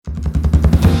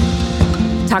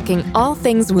talking all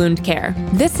things wound care.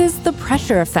 This is The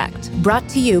Pressure Effect, brought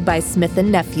to you by Smith &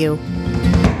 Nephew.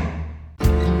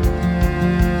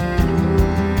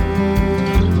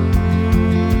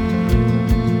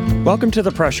 Welcome to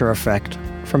The Pressure Effect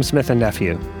from Smith &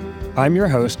 Nephew. I'm your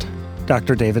host,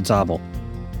 Dr. David Zabel.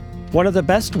 One of the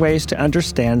best ways to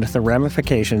understand the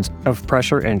ramifications of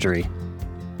pressure injury,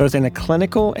 both in a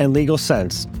clinical and legal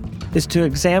sense, is to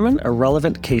examine a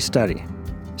relevant case study.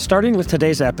 Starting with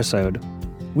today's episode,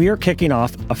 we are kicking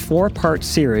off a 4-part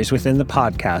series within the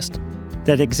podcast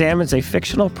that examines a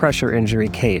fictional pressure injury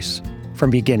case from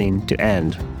beginning to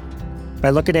end. By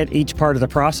looking at each part of the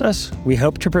process, we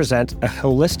hope to present a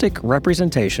holistic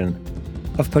representation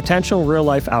of potential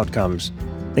real-life outcomes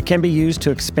that can be used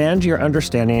to expand your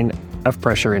understanding of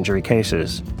pressure injury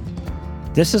cases.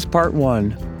 This is part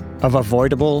 1 of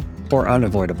Avoidable or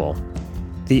Unavoidable,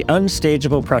 the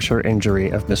unstageable pressure injury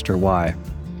of Mr. Y.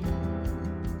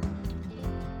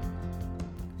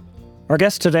 Our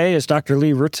guest today is Dr.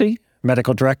 Lee Ruotsi,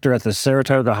 Medical Director at the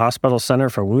Saratoga Hospital Center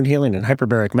for Wound Healing and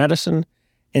Hyperbaric Medicine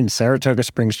in Saratoga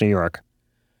Springs, New York.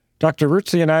 Dr.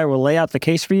 Ruotsi and I will lay out the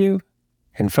case for you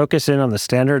and focus in on the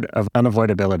standard of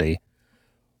unavoidability.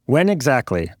 When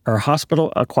exactly are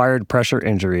hospital-acquired pressure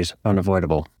injuries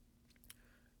unavoidable?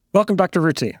 Welcome, Dr.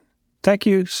 Ruotsi. Thank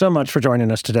you so much for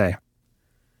joining us today.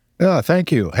 Thank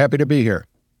you. Happy to be here.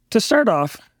 To start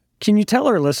off, can you tell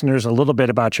our listeners a little bit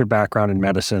about your background in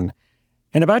medicine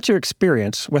and about your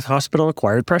experience with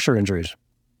hospital-acquired pressure injuries?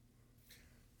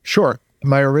 Sure.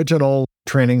 My original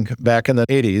training back in the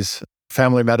 80s,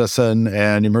 family medicine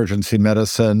and emergency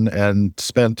medicine, and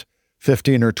spent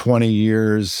 15 or 20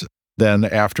 years then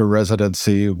after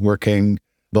residency working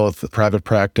both private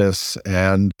practice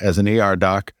and as an ER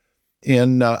doc.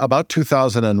 In about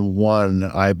 2001,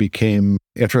 I became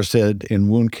interested in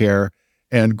wound care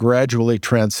and gradually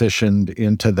transitioned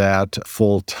into that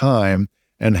full time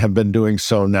and have been doing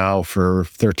so now for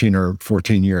 13 or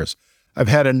 14 years. I've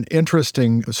had an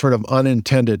interesting sort of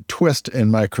unintended twist in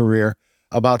my career.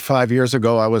 About 5 years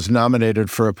ago, I was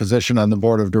nominated for a position on the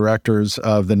board of directors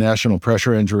of the National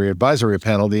Pressure Injury Advisory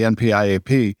Panel, the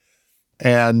NPIAP.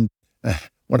 And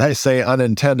when I say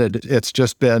unintended, it's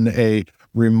just been a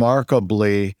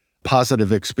remarkably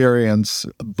positive experience,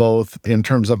 both in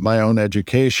terms of my own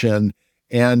education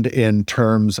and in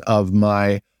terms of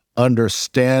my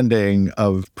understanding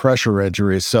of pressure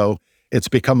injuries. So it's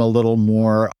become a little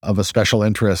more of a special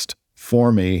interest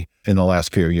for me in the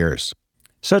last few years.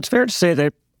 So it's fair to say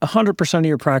that 100% of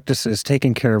your practice is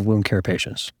taking care of wound care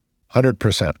patients.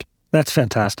 100%. That's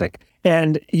fantastic.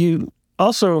 And you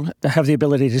also have the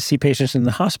ability to see patients in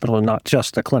the hospital and not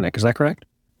just the clinic. Is that correct?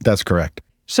 That's correct.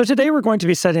 So today we're going to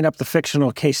be setting up the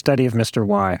fictional case study of Mr.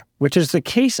 Y, which is the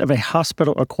case of a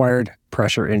hospital-acquired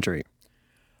pressure injury.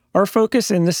 Our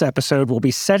focus in this episode will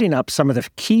be setting up some of the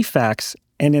key facts,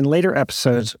 and in later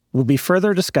episodes, we'll be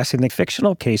further discussing the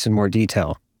fictional case in more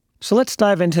detail. So let's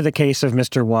dive into the case of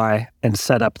Mr. Y and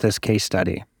set up this case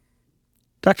study.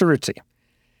 Dr. Ruotsi,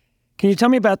 can you tell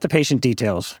me about the patient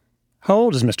details? How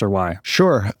old is Mr. Y?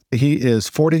 Sure. He is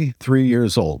 43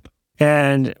 years old.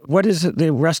 And what is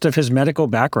the rest of his medical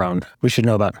background we should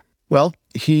know about? Well,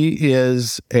 he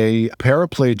is a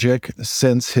paraplegic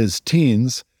since his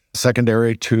teens,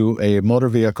 secondary to a motor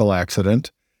vehicle accident,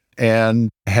 and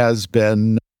has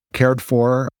been cared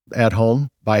for at home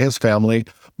by his family,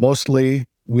 mostly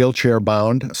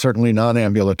wheelchair-bound, certainly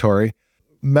non-ambulatory.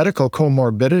 Medical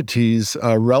comorbidities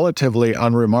are relatively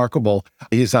unremarkable.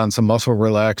 He's on some muscle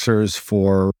relaxers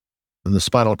for the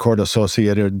spinal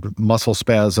cord-associated muscle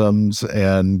spasms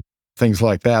and things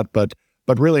like that, but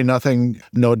really nothing,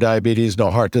 no diabetes,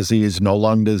 no heart disease, no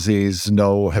lung disease,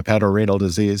 no hepatorenal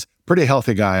disease. Pretty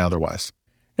healthy guy otherwise.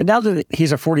 And now that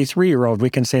he's a 43-year-old, we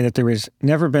can say that there has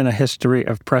never been a history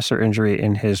of pressure injury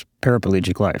in his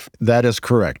paraplegic life. That is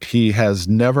correct. He has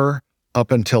never,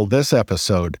 up until this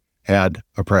episode, had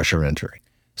a pressure injury.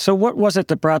 So what was it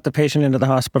that brought the patient into the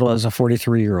hospital as a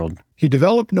 43-year-old? He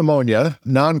developed pneumonia,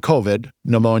 non-COVID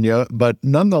pneumonia, but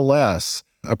nonetheless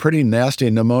a pretty nasty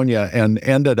pneumonia, and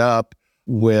ended up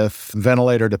with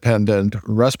ventilator-dependent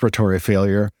respiratory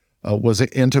failure, was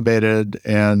intubated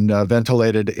and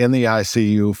ventilated in the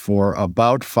ICU for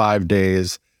about 5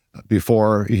 days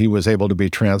before he was able to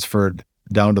be transferred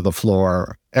down to the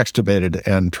floor, extubated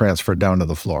and transferred down to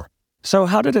the floor. So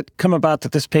how did it come about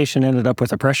that this patient ended up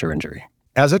with a pressure injury?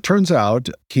 As it turns out,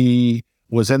 he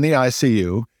was in the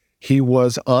ICU. He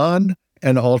was on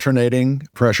an alternating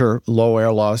pressure low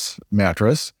air loss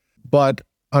mattress, but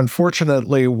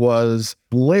unfortunately was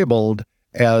labeled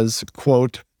as,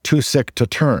 quote, too sick to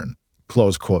turn,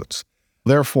 close quotes.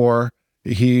 Therefore,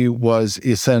 he was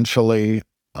essentially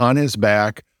on his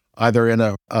back, either in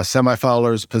a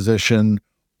semi-Fowler's position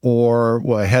or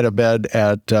head of bed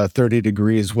at 30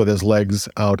 degrees with his legs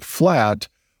out flat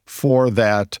for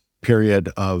that period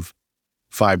of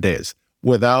 5 days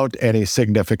without any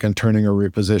significant turning or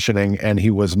repositioning, and he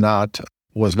was not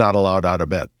allowed out of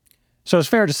bed. So it's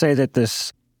fair to say that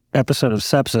this episode of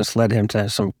sepsis led him to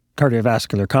some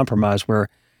cardiovascular compromise where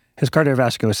his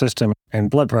cardiovascular system and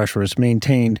blood pressure is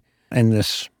maintained in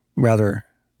this rather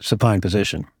supine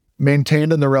position.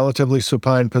 Maintained in the relatively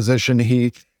supine position.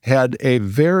 He had a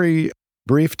very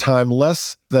brief time,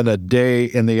 less than a day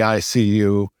in the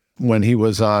ICU when he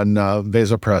was on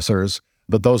vasopressors,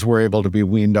 but those were able to be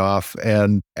weaned off.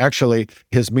 And actually,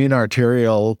 his mean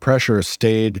arterial pressure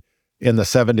stayed in the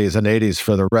 70s and 80s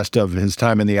for the rest of his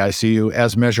time in the ICU,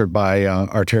 as measured by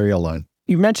arterial line.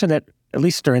 You mentioned that, at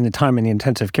least during the time in the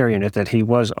intensive care unit, that he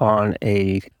was on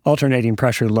a alternating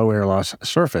pressure low air loss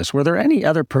surface. Were there any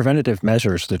other preventative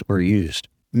measures that were used?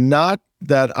 Not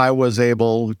that I was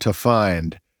able to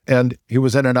find. And he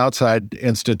was in an outside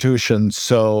institution,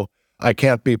 so I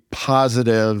can't be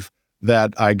positive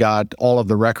that I got all of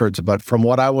the records. But from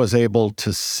what I was able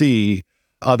to see,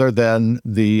 other than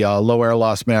the low air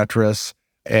loss mattress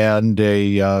and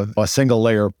a single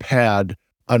layer pad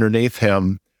underneath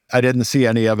him, I didn't see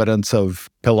any evidence of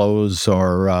pillows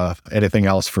or anything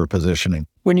else for positioning.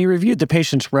 When you reviewed the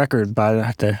patient's record by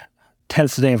the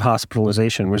 10th day of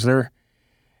hospitalization, was there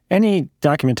any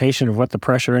documentation of what the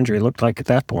pressure injury looked like at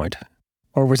that point?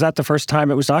 Or was that the first time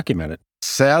it was documented?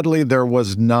 Sadly, there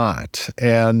was not.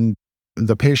 And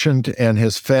the patient and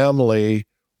his family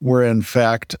were, in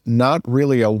fact, not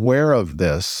really aware of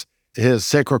this. His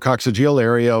sacrococcygeal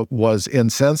area was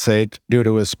insensate due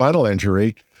to his spinal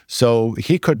injury, so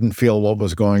he couldn't feel what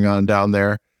was going on down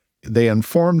there. They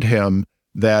informed him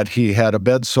that he had a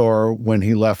bed sore when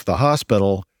he left the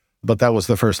hospital, but that was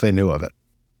the first they knew of it.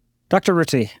 Dr.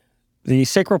 Ruotsi, the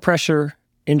sacral pressure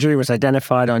injury was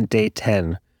identified on day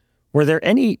 10. Were there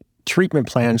any treatment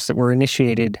plans that were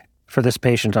initiated for this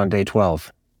patient on day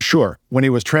 12? Sure. When he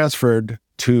was transferred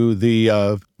to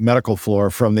the medical floor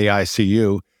from the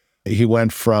ICU, he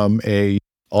went from a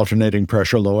alternating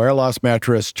pressure low air loss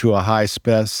mattress to a high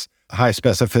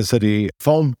specificity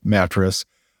foam mattress.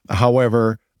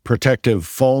 However, protective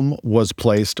foam was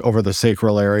placed over the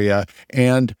sacral area,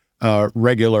 and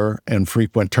regular and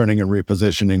frequent turning and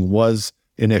repositioning was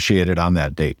initiated on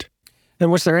that date.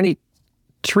 And was there any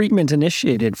treatment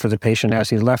initiated for the patient as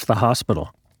he left the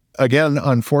hospital? Again,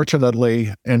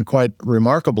 unfortunately, and quite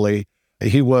remarkably,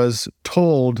 he was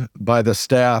told by the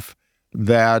staff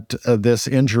that this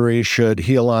injury should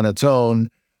heal on its own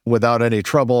without any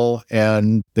trouble,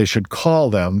 and they should call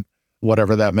them,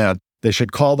 whatever that meant. They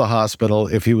should call the hospital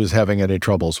if he was having any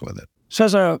troubles with it. So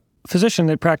as a physician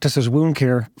that practices wound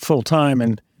care full-time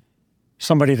and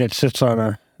somebody that sits on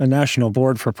a national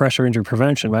board for pressure injury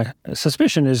prevention, my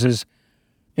suspicion is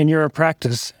in your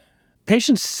practice,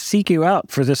 patients seek you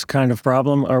out for this kind of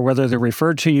problem, or whether they're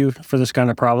referred to you for this kind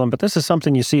of problem, but this is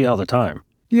something you see all the time.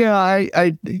 Yeah,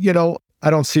 I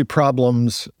don't see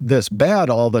problems this bad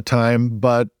all the time,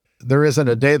 but there isn't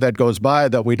a day that goes by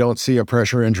that we don't see a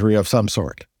pressure injury of some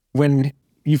sort. When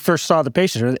you first saw the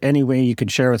patient, is there any way you could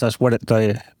share with us what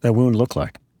the wound looked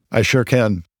like? I sure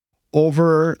can.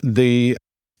 From the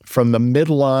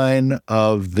midline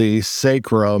of the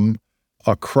sacrum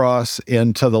across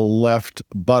into the left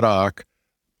buttock,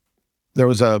 there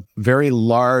was a very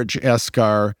large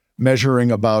eschar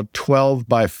measuring about 12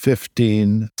 by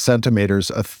 15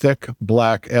 centimeters, a thick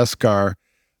black eschar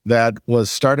that was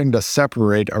starting to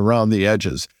separate around the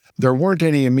edges. There weren't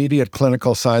any immediate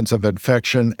clinical signs of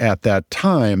infection at that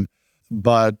time,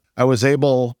 but I was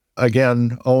able,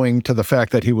 again, owing to the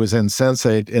fact that he was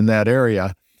insensate in that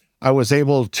area, I was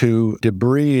able to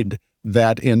debride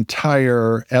that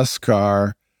entire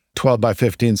eschar, 12 by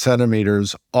 15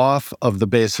 centimeters, off of the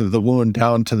base of the wound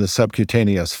down to the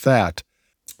subcutaneous fat.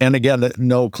 And again,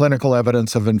 no clinical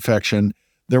evidence of infection.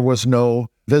 There was no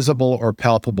visible or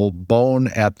palpable bone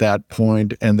at that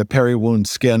point, and the peri-wound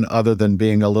skin, other than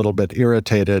being a little bit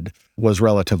irritated, was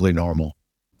relatively normal.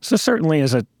 So certainly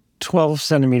as a 12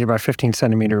 centimeter by 15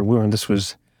 centimeter wound, this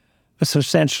was a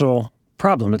substantial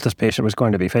problem that this patient was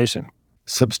going to be facing.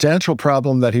 Substantial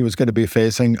problem that he was going to be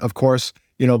facing. Of course,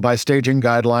 by staging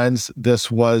guidelines,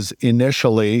 this was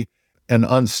initially an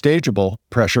unstageable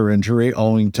pressure injury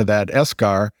owing to that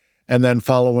eschar. And then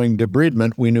following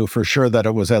debridement, we knew for sure that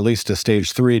it was at least a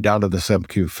stage 3 down to the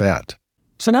sub-Q fat.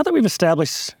 So now that we've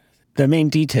established the main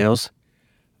details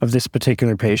of this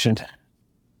particular patient,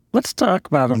 let's talk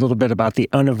about a little bit about the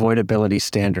unavoidability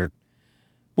standard.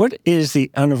 What is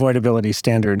the unavoidability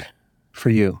standard for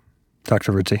you,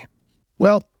 Dr. Ruotsi?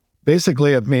 Well,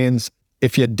 basically it means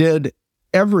if you did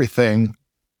everything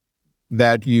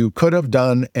that you could have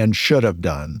done and should have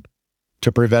done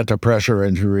to prevent a pressure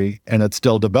injury and it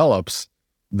still develops,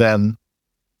 then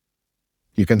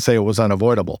you can say it was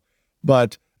unavoidable.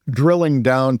 But drilling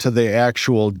down to the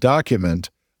actual document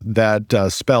that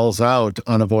spells out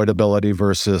unavoidability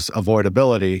versus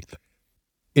avoidability,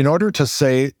 in order to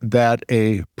say that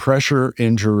a pressure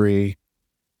injury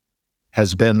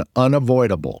has been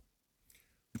unavoidable,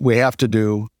 we have to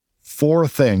do 4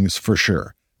 things for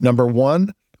sure. Number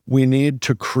 1, we need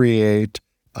to create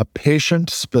a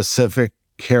patient-specific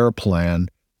care plan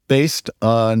based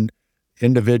on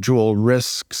individual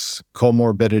risks,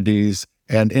 comorbidities,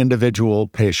 and individual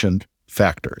patient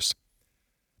factors.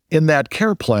 In that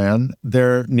care plan,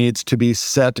 there needs to be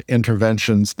set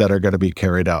interventions that are going to be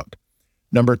carried out.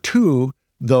 Number 2,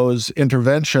 those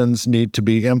interventions need to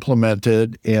be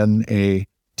implemented in a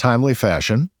timely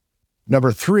fashion.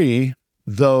 Number 3,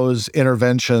 those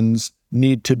interventions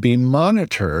need to be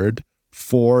monitored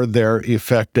for their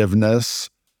effectiveness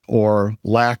or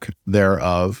lack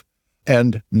thereof.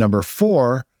 And number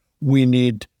 4, we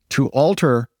need to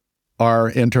alter our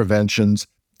interventions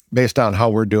based on how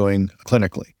we're doing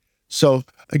clinically. So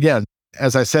again,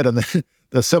 as I said in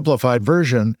the simplified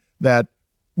version, that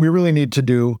we really need to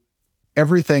do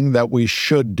everything that we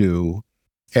should do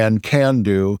and can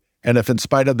do. And if in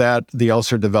spite of that, the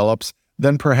ulcer develops,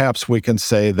 then perhaps we can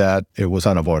say that it was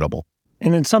unavoidable.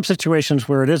 And in some situations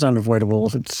where it is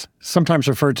unavoidable, it's sometimes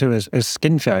referred to as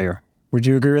skin failure. Would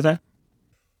you agree with that?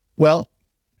 Well,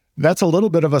 that's a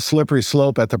little bit of a slippery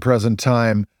slope at the present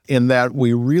time in that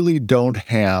we really don't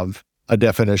have a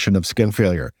definition of skin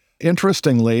failure.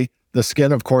 Interestingly, the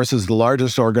skin, of course, is the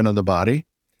largest organ of the body.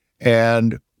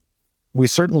 And we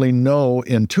certainly know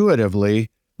intuitively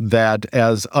that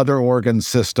as other organ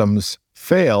systems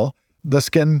fail, the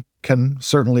skin can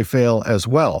certainly fail as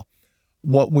well.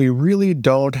 What we really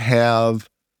don't have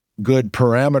good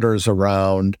parameters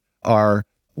around are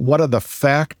what are the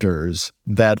factors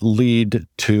that lead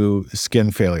to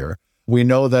skin failure. We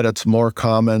know that it's more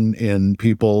common in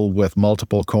people with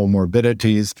multiple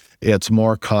comorbidities. It's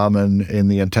more common in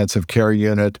the intensive care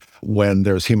unit when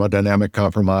there's hemodynamic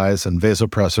compromise and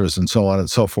vasopressors and so on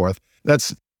and so forth.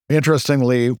 That's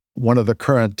interestingly one of the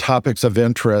current topics of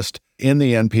interest in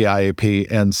the NPIAP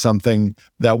and something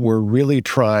that we're really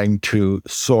trying to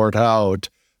sort out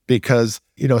because,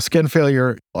 skin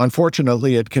failure,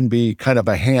 unfortunately, it can be kind of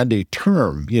a handy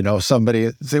term. Somebody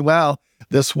say, well,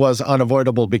 this was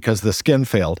unavoidable because the skin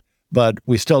failed, but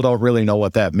we still don't really know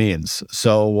what that means.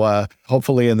 So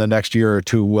hopefully in the next year or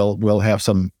two, we'll have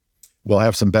some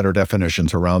better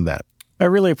definitions around that. I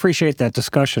really appreciate that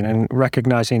discussion and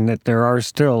recognizing that there are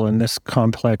still in this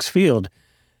complex field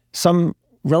some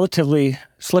relatively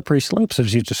slippery slopes,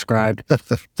 as you described,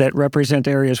 that represent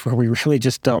areas where we really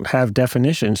just don't have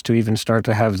definitions to even start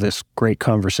to have this great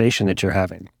conversation that you're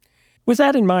having. With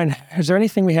that in mind, is there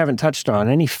anything we haven't touched on,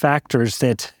 any factors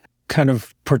that kind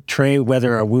of portray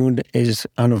whether a wound is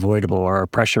unavoidable or a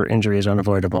pressure injury is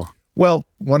unavoidable? Well,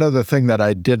 one other thing that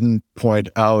I didn't point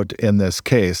out in this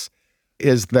case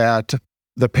is that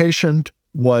the patient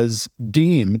was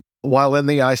deemed, while in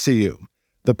the ICU,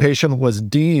 the patient was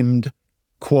deemed,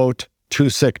 quote, too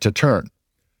sick to turn.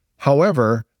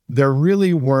 However, there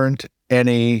really weren't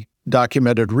any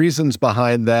documented reasons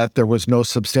behind that. There was no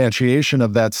substantiation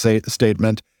of that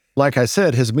statement. Like I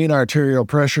said, his mean arterial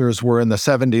pressures were in the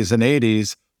 70s and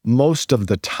 80s most of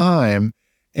the time.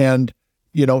 And,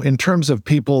 in terms of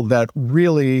people that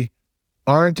really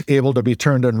aren't able to be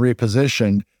turned and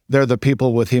repositioned, they're the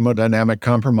people with hemodynamic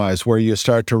compromise where you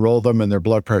start to roll them and their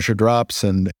blood pressure drops.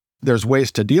 And there's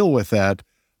ways to deal with that.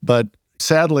 But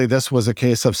sadly, this was a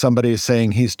case of somebody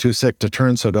saying he's too sick to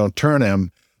turn, so don't turn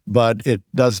him. But it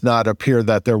does not appear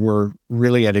that there were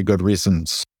really any good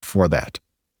reasons for that.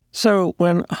 So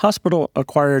when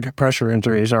hospital-acquired pressure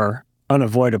injuries are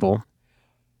unavoidable,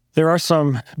 there are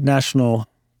some national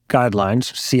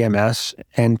guidelines, CMS,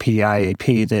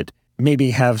 NPIAP, that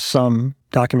maybe have some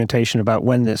documentation about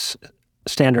when this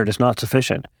standard is not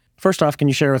sufficient. First off, can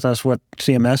you share with us what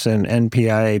CMS and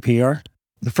NPIAP are?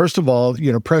 First of all,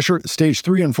 stage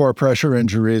 3 and 4 pressure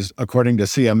injuries, according to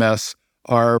CMS,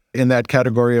 are in that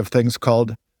category of things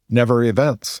called never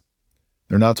events.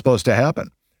 They're not supposed to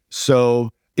happen. So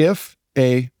if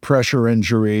a pressure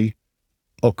injury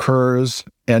occurs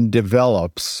and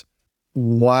develops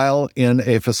while in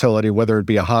a facility, whether it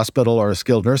be a hospital or a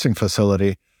skilled nursing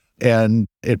facility, and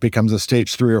it becomes a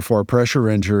stage 3 or 4 pressure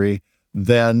injury,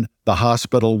 then the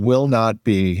hospital will not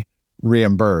be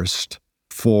reimbursed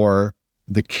for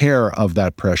the care of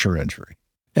that pressure injury.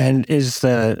 And is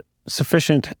the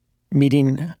sufficient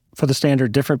meeting for the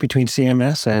standard different between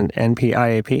CMS and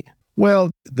NPIAP?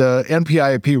 Well, the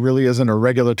NPIAP really isn't a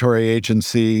regulatory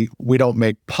agency. We don't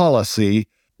make policy.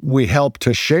 We help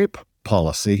to shape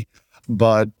policy,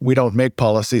 but we don't make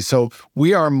policy. So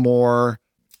we are more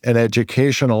an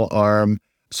educational arm,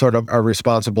 sort of are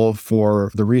responsible for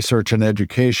the research and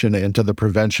education into the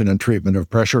prevention and treatment of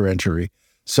pressure injury.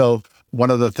 So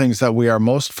one of the things that we are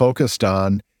most focused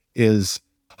on is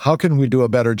how can we do a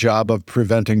better job of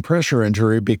preventing pressure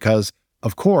injury? Because,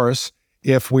 of course,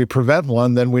 if we prevent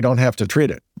one, then we don't have to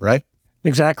treat it, right?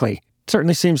 Exactly. It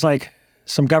certainly seems like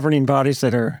some governing bodies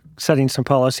that are setting some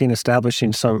policy and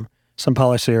establishing some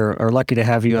policy are lucky to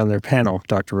have you on their panel,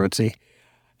 Dr. Ruotsi.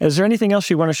 Is there anything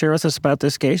else you want to share with us about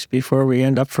this case before we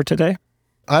end up for today?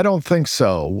 I don't think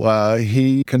so.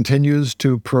 He continues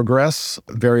to progress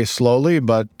very slowly,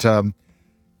 but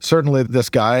certainly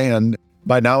this guy, and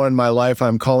by now in my life,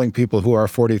 I'm calling people who are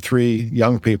 43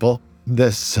 young people.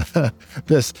 This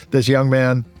young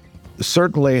man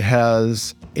certainly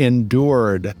has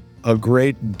endured a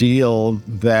great deal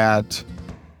that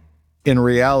in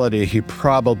reality he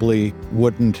probably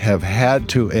wouldn't have had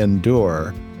to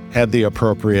endure had the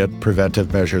appropriate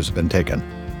preventive measures been taken.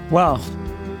 Well,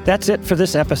 that's it for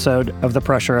this episode of The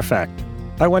Pressure Effect.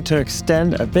 I want to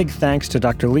extend a big thanks to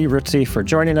Dr. Lee Ruotsi for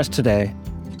joining us today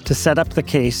to set up the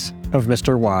case of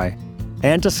Mr. Y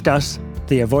and discuss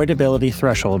the avoidability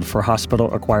threshold for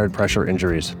hospital-acquired pressure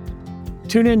injuries.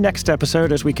 Tune in next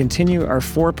episode as we continue our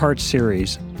 4-part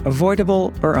series,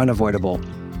 Avoidable or Unavoidable,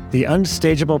 the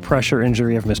unstageable pressure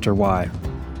injury of Mr. Y.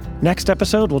 Next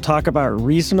episode, we'll talk about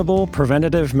reasonable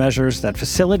preventative measures that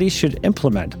facilities should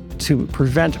implement to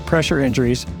prevent pressure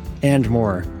injuries and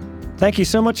more. Thank you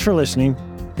so much for listening.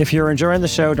 If you're enjoying the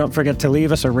show, don't forget to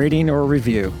leave us a rating or a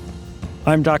review.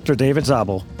 I'm Dr. David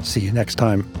Zabel. See you next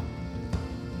time.